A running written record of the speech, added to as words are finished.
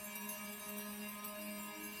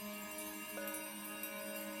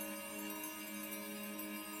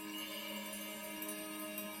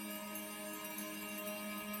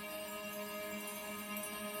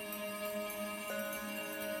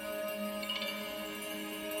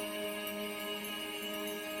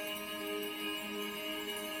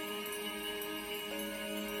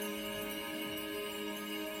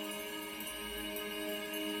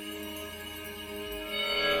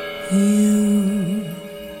You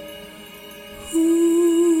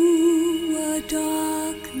who are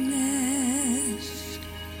darkness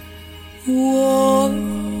warmed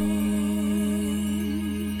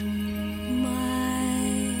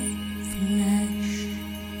my flesh,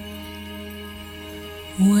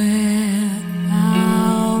 where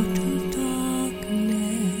out of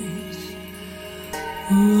darkness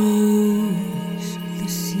rose the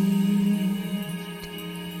seed.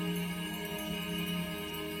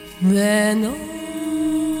 Then all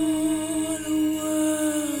the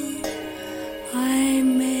world I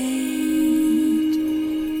made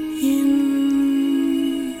in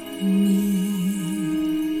me,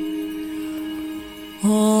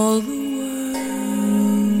 all the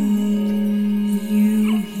world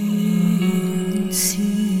you hear and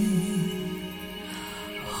see,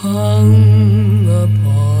 hung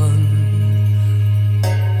upon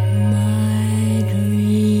my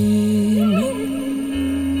dreaming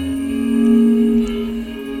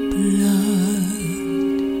blood.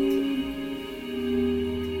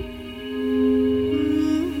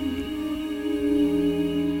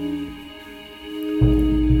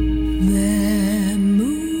 There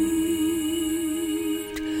moved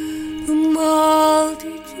the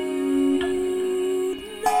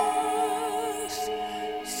multitudinous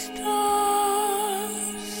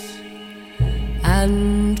stars,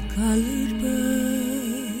 and colored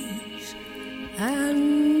birds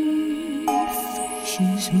and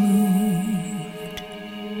fishes moved.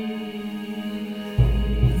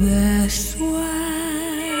 There swam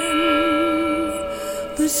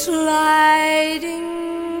the sliding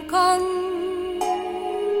continents.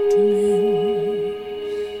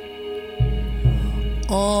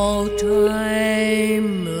 All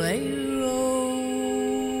time they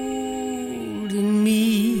rolled in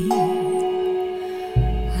me,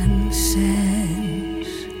 and sense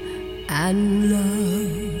and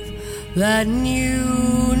love that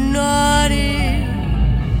knew not it.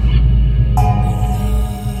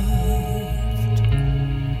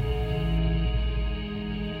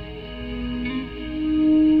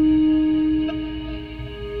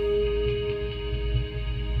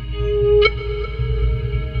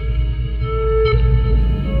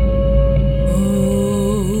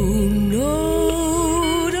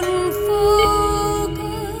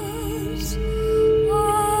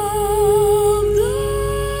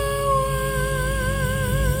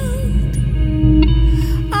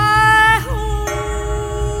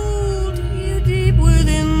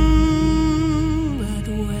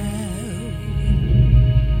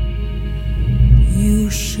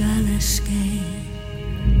 Shall escape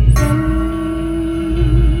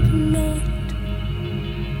and not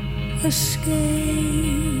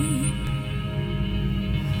escape.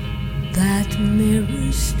 That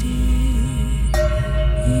mirror still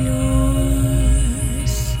your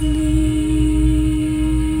sleeping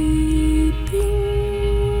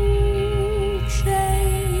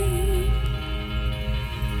shape.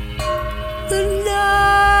 The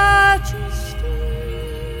largest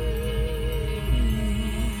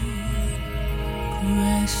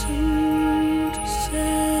crescent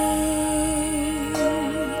cell.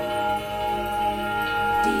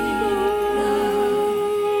 Deep love,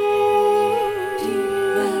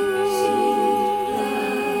 deep seed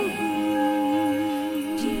love,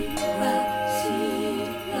 deep seed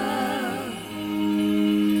love,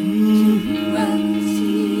 deep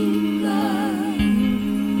seed love,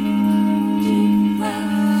 deep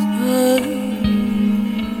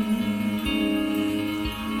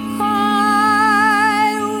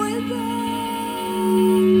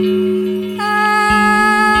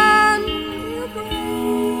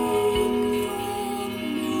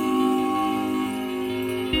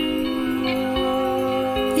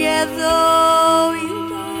yeah, though you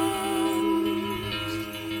dance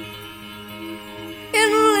in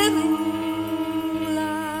living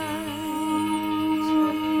lives,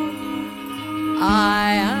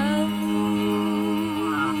 I am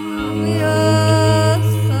the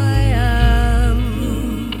earth, I am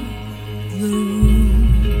the